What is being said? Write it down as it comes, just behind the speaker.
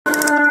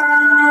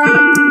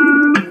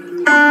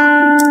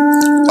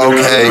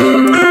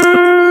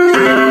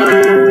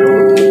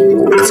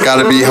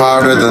gotta be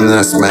harder than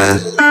this, man.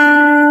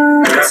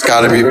 It's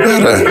gotta be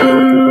better.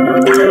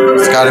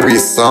 It's gotta be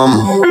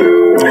some.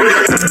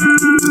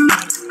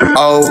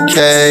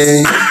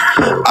 Okay,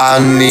 I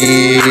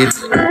need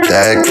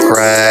that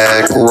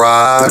crack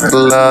rock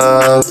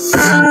love.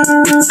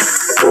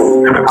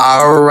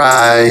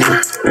 Alright.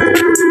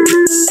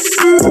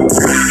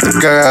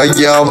 Girl,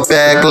 your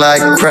back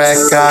like crack,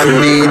 I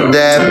need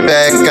that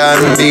back,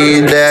 I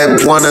need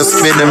that. Wanna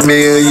spend $1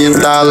 million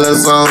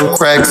on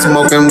crack,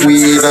 smoking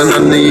weed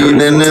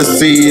underneath in the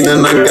seed,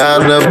 and I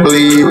gotta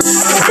bleed.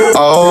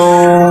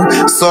 Oh,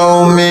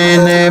 so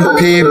many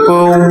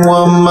people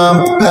want my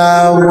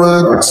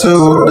power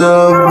to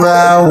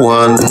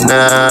devour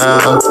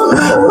now.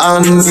 I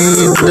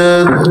need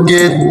to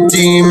get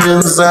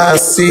demons, I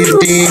see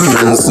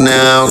demons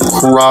now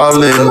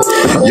crawling.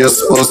 You're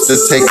supposed to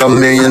take $1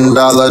 million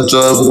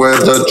drug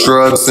worth of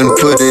drugs and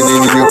put it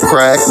in your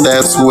crack,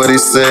 that's what he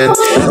said.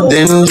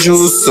 Then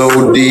you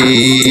so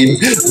deep,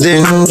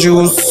 then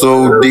you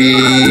so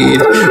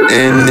deep,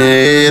 and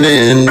it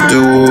didn't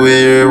do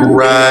it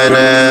right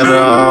at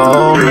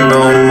all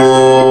no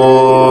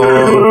more.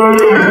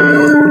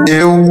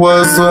 It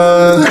was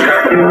a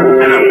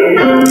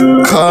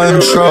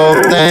control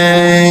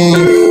thing.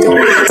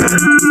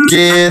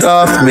 Get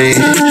off me,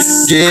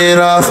 get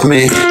off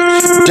me.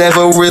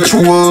 Devil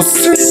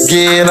rituals,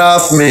 get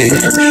off me.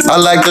 I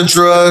like the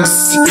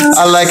drugs,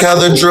 I like how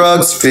the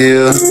drugs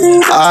feel.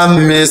 I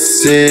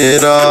miss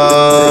it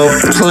all,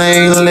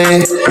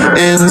 plainly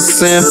and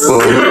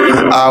simple.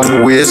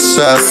 I wish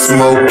I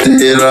smoked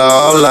it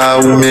all. I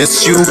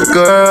miss you,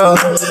 girl.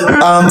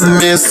 I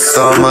miss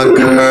all my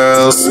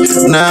girls.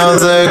 Now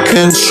they're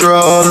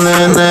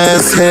controlling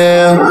as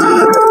hell.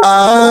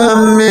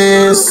 I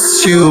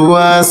miss you,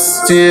 I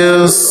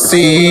still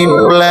see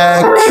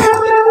black.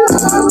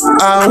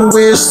 I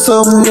wish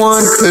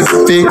someone could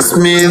fix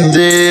me,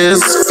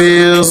 this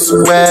feels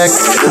whack.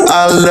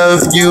 I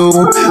love you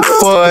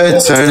for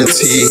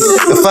eternity.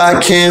 If I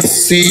can't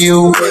see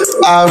you,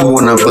 I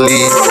wanna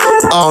bleed.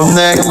 On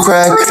that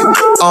crack,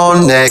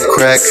 on that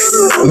crack.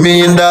 $1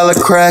 million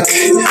crack,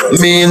 $1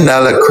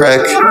 million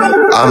crack.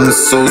 I'm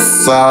so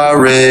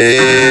sorry.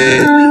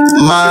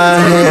 My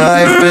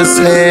life is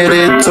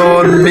headed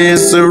toward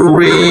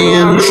misery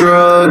and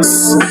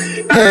drugs.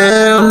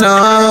 Hell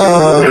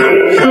no.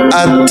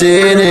 I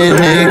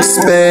didn't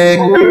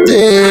expect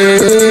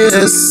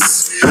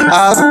this.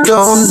 I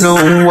don't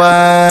know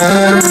why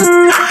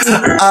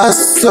I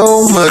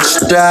so much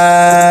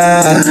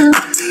die,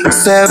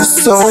 have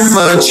so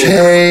much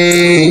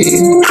hate.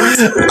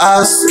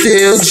 I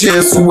still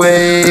just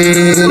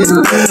wait.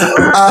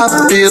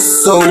 I feel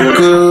so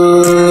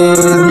good.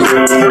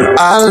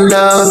 I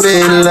love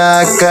it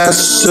like I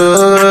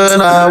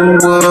should. I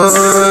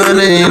would.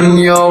 In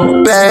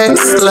your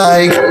back's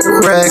like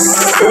crack.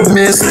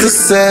 Mr.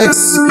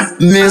 Sex,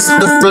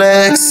 Mr.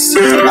 Flex.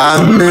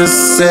 I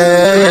miss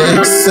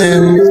sex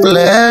and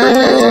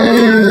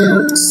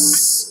flex.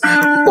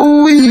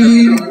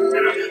 We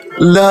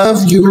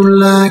love you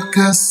like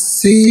I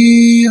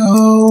see,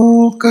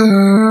 oh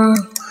girl.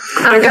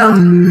 How'd it go?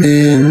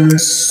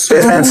 This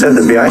man said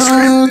there'd be ice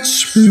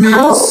cream.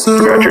 Oh, you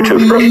got your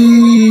toothbrush.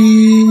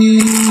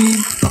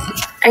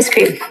 Ice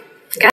cream.